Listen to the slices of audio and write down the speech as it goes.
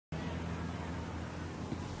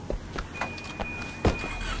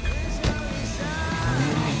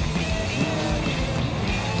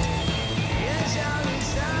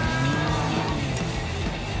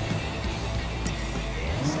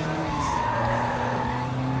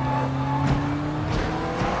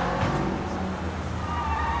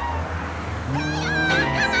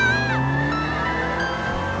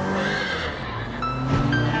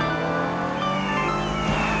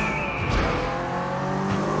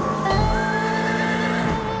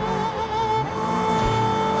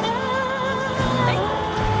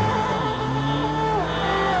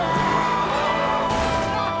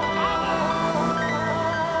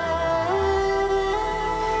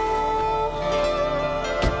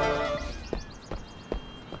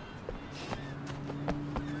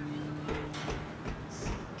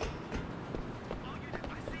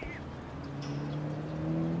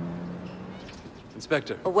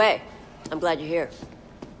Inspector. Oh, Wei. I'm glad you're here.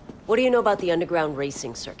 What do you know about the underground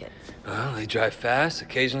racing circuit? Well, they drive fast.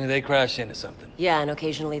 Occasionally they crash into something. Yeah, and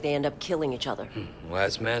occasionally they end up killing each other. Well,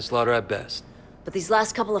 that's manslaughter at best. But these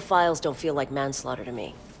last couple of files don't feel like manslaughter to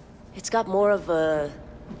me. It's got more of a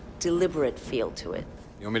deliberate feel to it.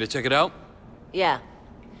 You want me to check it out? Yeah.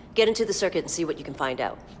 Get into the circuit and see what you can find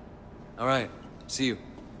out. All right. See you.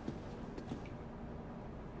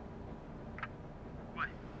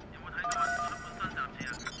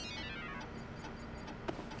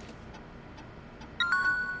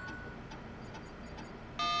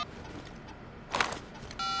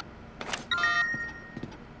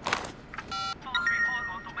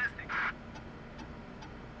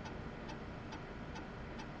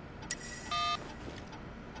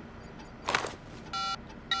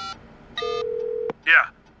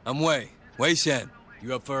 I'm Wei Shen.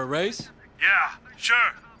 You up for a race? Yeah, sure.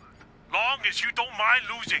 Long as you don't mind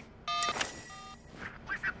losing.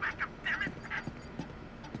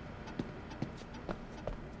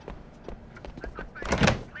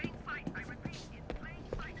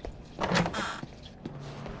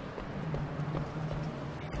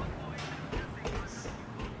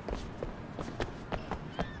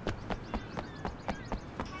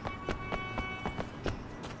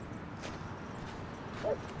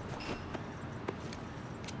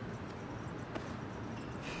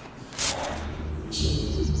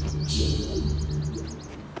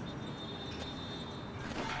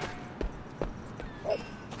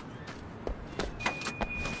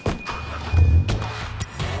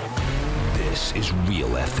 This is Real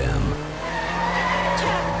FM. 灼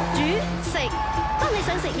煮食，當你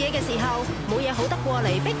想食嘢嘅時候，冇嘢好得過嚟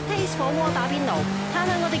Big Taste 火鍋打邊爐，嘆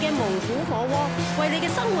下我哋嘅蒙古火鍋，為你嘅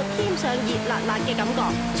生活添上熱辣辣嘅感覺。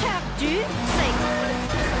灼煮食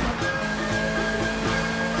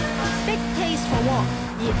 ，Big Taste 火鍋，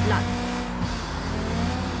熱辣。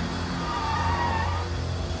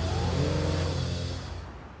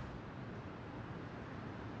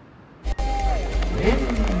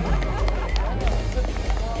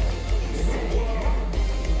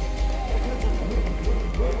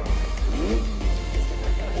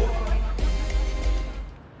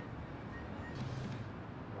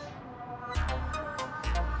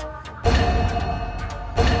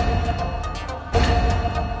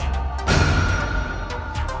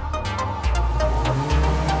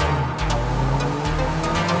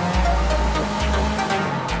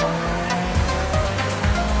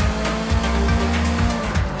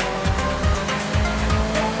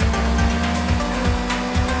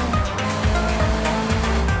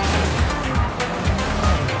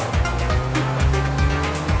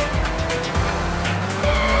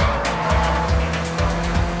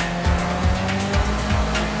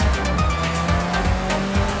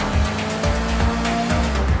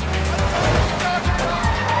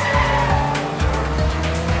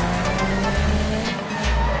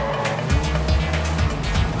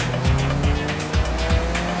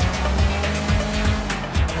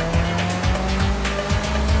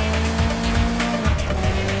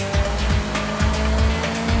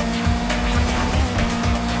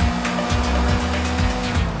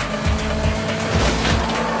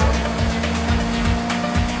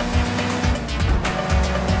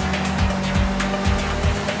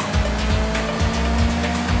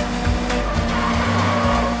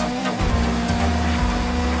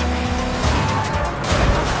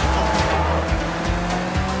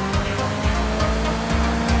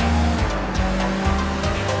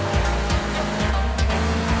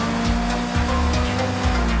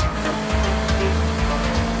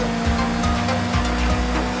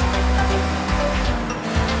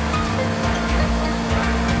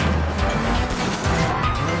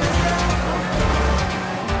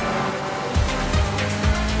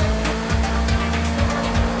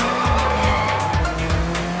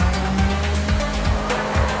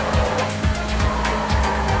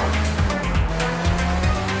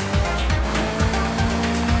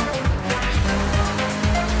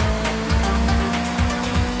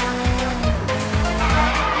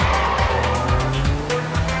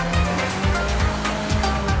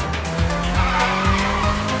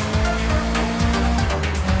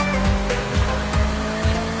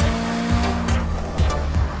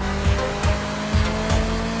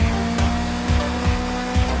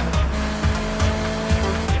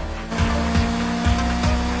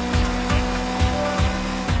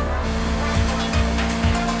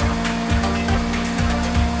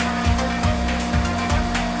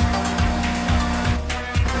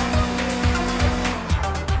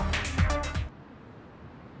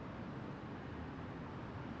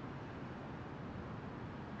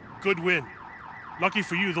Good win. Lucky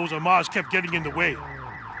for you, those Amars kept getting in the way.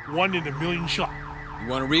 1 in a million shot. You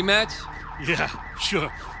want a rematch? Yeah,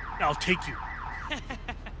 sure. I'll take you.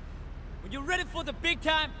 When you're ready for the big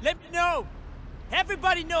time, let me know.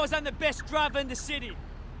 Everybody knows I'm the best driver in the city.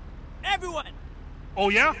 Everyone! Oh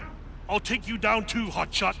yeah? I'll take you down too,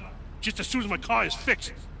 hotshot. Just as soon as my car is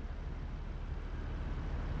fixed.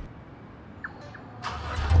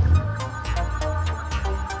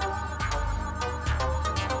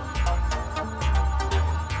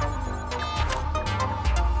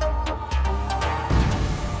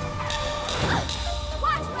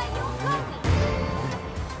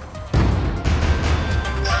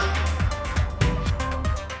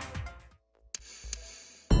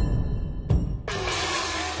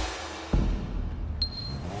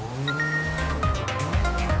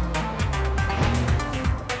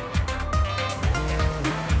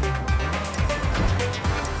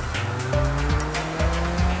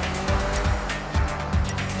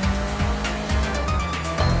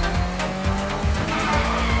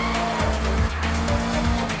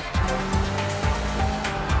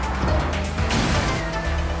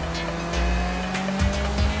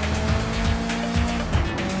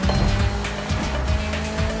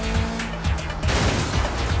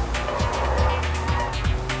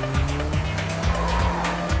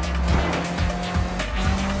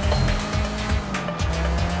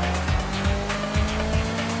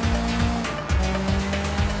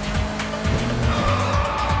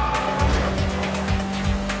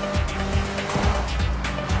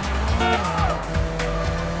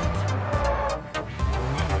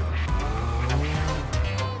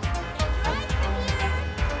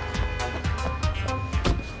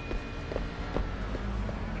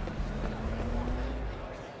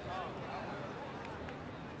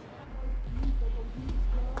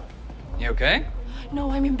 You okay?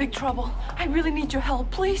 No, I'm in big trouble. I really need your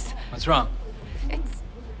help, please. What's wrong?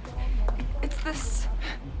 It's this.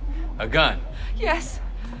 A gun. Yes.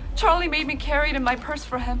 Charlie made me carry it in my purse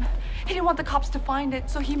for him. He didn't want the cops to find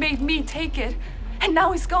it, so he made me take it. And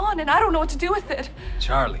now he's gone, and I don't know what to do with it.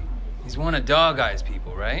 Charlie. He's one of Dog Eye's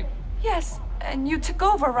people, right? Yes, and you took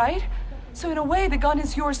over, right? So in a way, the gun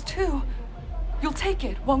is yours too. You'll take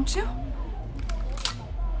it, won't you?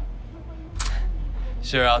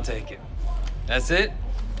 Sure, I'll take it. That's it?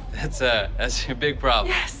 That's your big problem.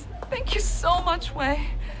 Yes. Thank you so much, Wei.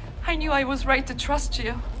 I knew I was right to trust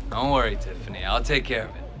you. Don't worry, Tiffany. I'll take care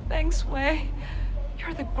of it. Thanks, Wei.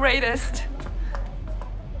 You're the greatest.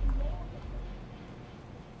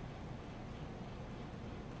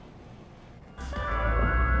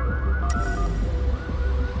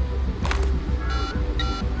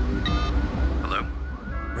 Hello?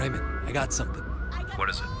 Raymond, I got something. What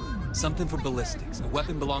is it? Something for ballistics. A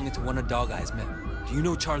weapon belonging to one of Dog Eye's men. Do you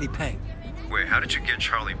know Charlie Pang? Wait, how did you get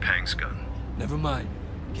Charlie Pang's gun? Never mind.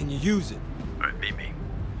 Can you use it? Alright, meet me.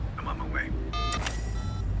 I'm on my way.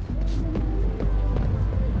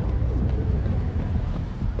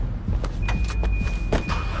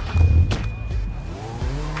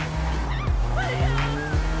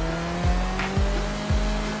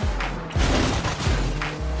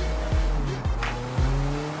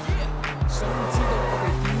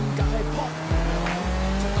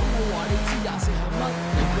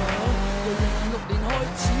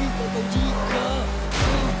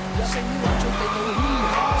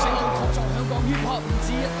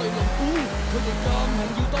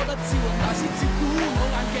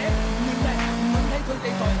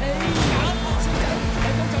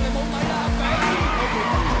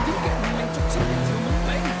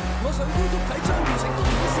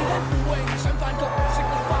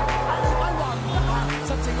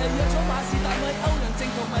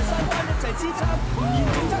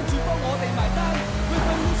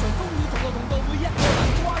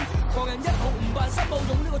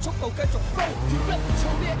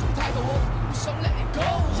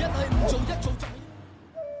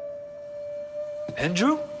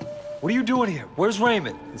 Andrew? What are you doing here? Where's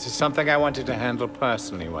Raymond? This is something I wanted to handle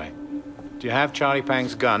personally, Wei. Do you have Charlie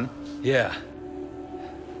Pang's gun? Yeah.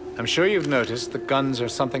 I'm sure you've noticed that guns are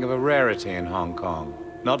something of a rarity in Hong Kong.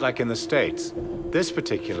 Not like in the States. This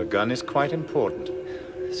particular gun is quite important.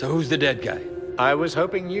 So who's the dead guy? I was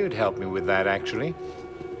hoping you'd help me with that, actually.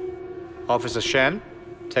 Officer Shen,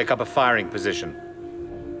 take up a firing position.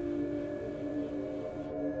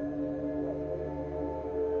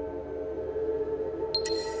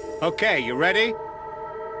 Okay, you ready?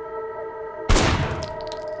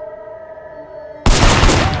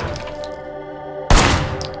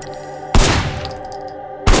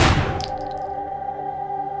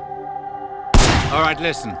 All right,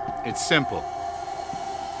 listen. It's simple.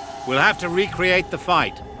 We'll have to recreate the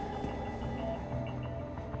fight.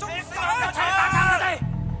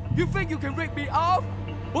 You think you can rip me off?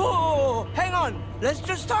 Oh, hang on. Let's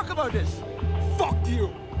just talk about this. Fuck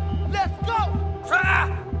you. Let's go.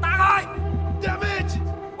 Damn it!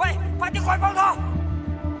 Wait, 快啲開幫我!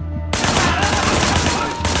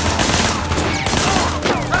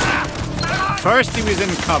 First he was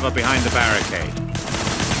in cover behind the barricade.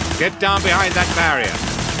 Get down behind that barrier.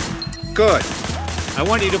 Good. I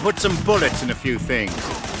want you to put some bullets in a few things.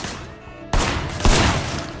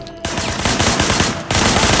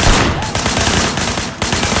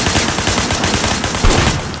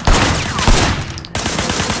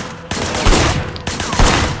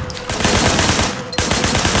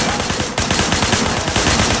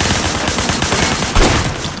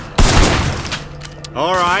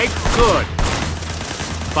 All right, good.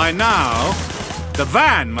 By now, the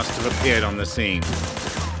van must have appeared on the scene.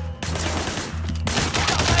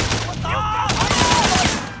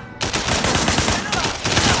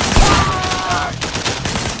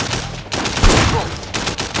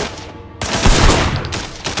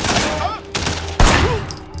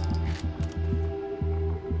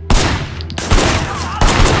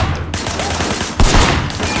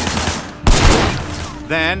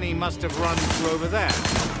 Then he must have run through over there.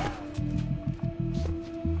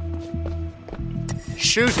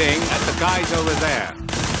 Shooting at the guys over there.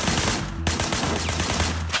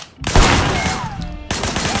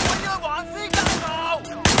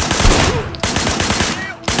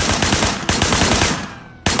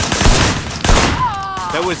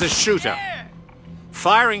 There was a shooter,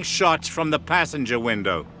 firing shots from the passenger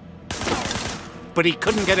window. But he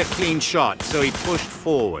couldn't get a clean shot, so he pushed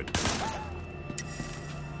forward.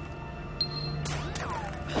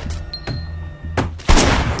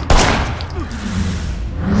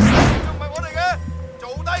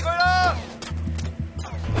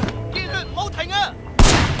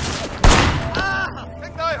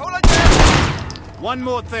 One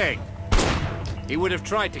more thing. He would have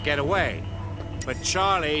tried to get away, but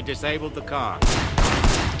Charlie disabled the car.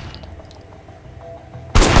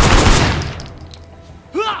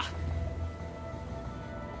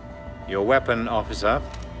 Your weapon, officer.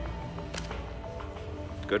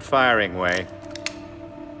 Good firing, Wei.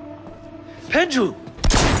 Pedro!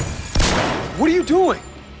 What are you doing?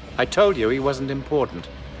 I told you he wasn't important.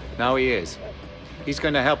 Now he is. He's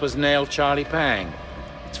going to help us nail Charlie Pang.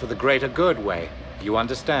 It's for the greater good, Wei. You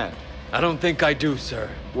understand? I don't think I do, sir.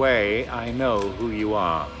 Wei, I know who you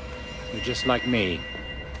are. You're just like me.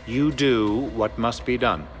 You do what must be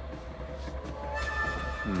done.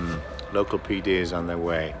 Local PD is on their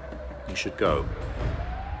way. You should go.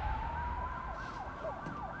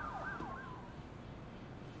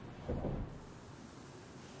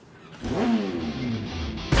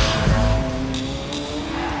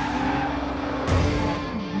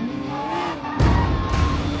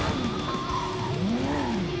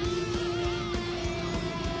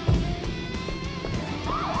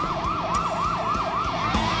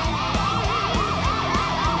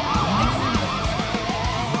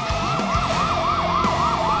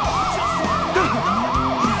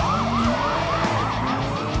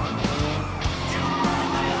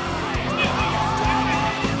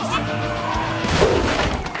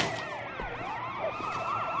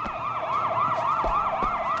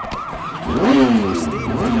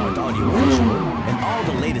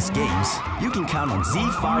 Games, you can count on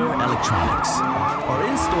Z-Fire Electronics. Our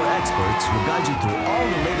in-store experts will guide you through all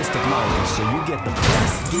the latest technology so you get the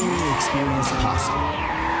best gaming experience possible.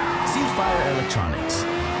 Z-Fire Electronics.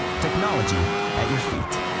 Technology at your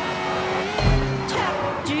feet. 灼、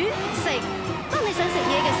煮、食。當你想食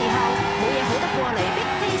嘢嘅時候，冇嘢好得過嚟Big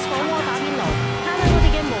Taste火鍋打邊爐。嘆下我哋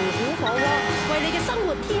嘅蒙古火鍋，為你嘅生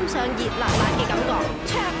活添上熱辣辣嘅感覺。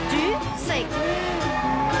灼、煮、食。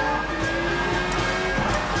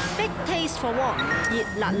Taste for what? 熱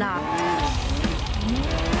辣辣。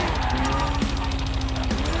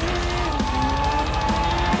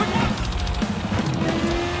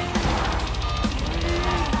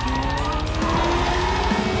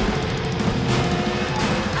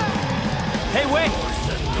Hey, Wei,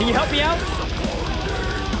 can you help me out?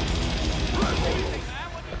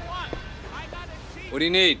 What do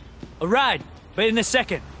you need? A ride, but in a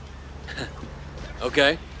second.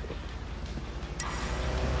 Okay.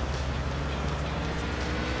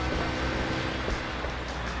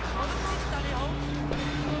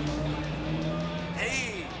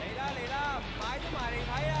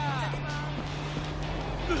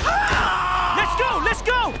 Let's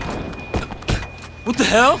go! What the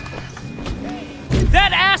hell?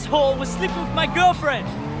 That asshole was sleeping with my girlfriend.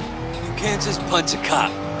 You can't just punch a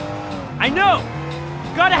cop. I know.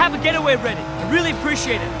 Gotta have a getaway ready. I really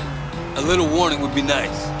appreciate it. A little warning would be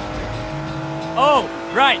nice. Oh,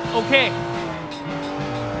 Right, okay.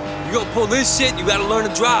 You gonna pull this shit, you gotta learn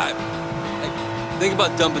to drive. Hey, think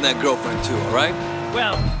about dumping that girlfriend too, alright?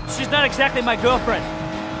 Well, she's not exactly my girlfriend.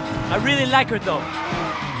 I really like her though.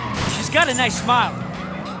 She's got a nice smile.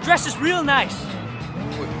 Dresses real nice.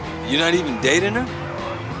 You're not even dating her?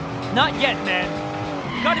 Not yet, man.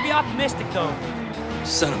 Gotta be optimistic though.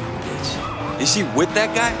 Son of a bitch. Is she with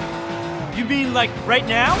that guy? You mean like right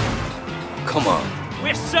now? Come on.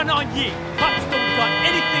 We're Sun On Yee. Cops don't got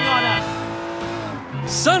anything on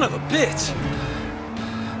us. Son of a bitch!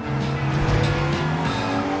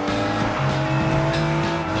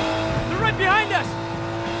 They're right behind us!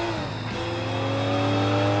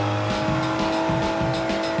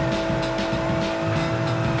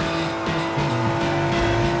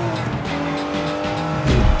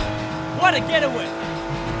 What a getaway!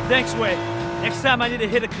 Thanks, Wei. Next time I need to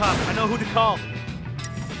hit a cop, I know who to call.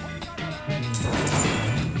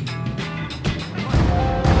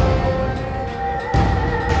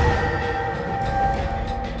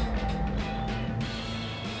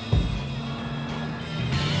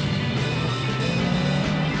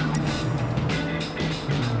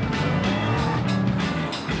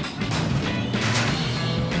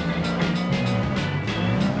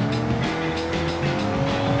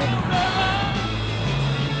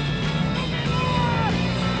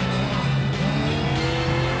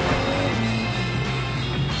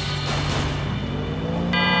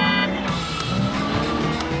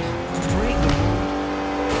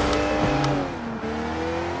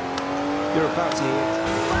 You're about to hear.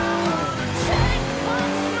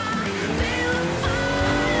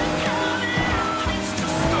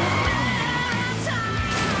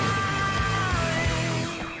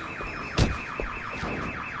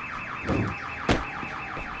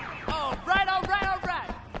 All right.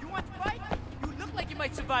 You want to fight? You look like you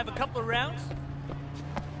might survive a couple of rounds.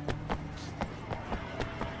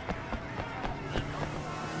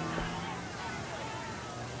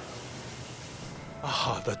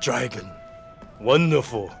 Ah, the dragon.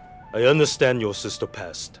 Wonderful. I understand your sister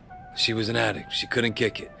passed. She was an addict. She couldn't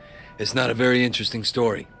kick it. It's not a very interesting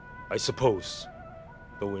story. I suppose.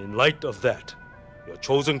 Though in light of that, your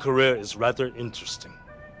chosen career is rather interesting.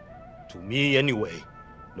 To me anyway,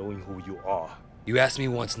 knowing who you are. You asked me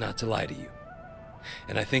once not to lie to you.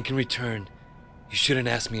 And I think in return, you shouldn't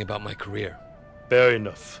ask me about my career. Fair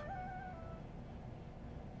enough.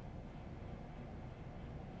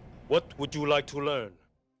 What would you like to learn?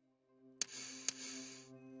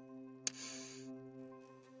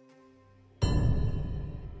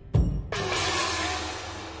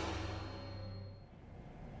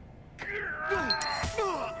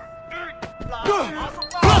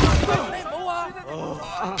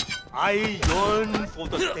 I yearn for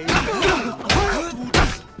the day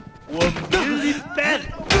were merely bad.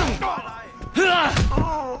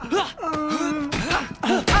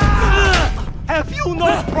 Have you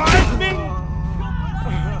no pride, Ming?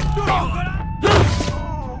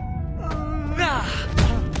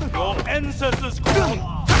 Your ancestors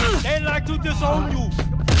gone. They like to disown you.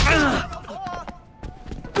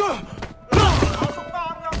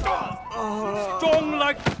 Strong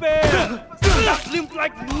like bear, not limp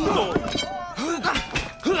like noodle.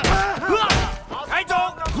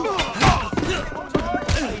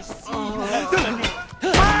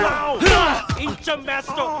 Ancient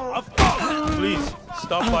master of... Please,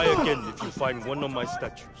 stop by again if you find one of my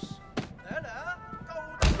statues.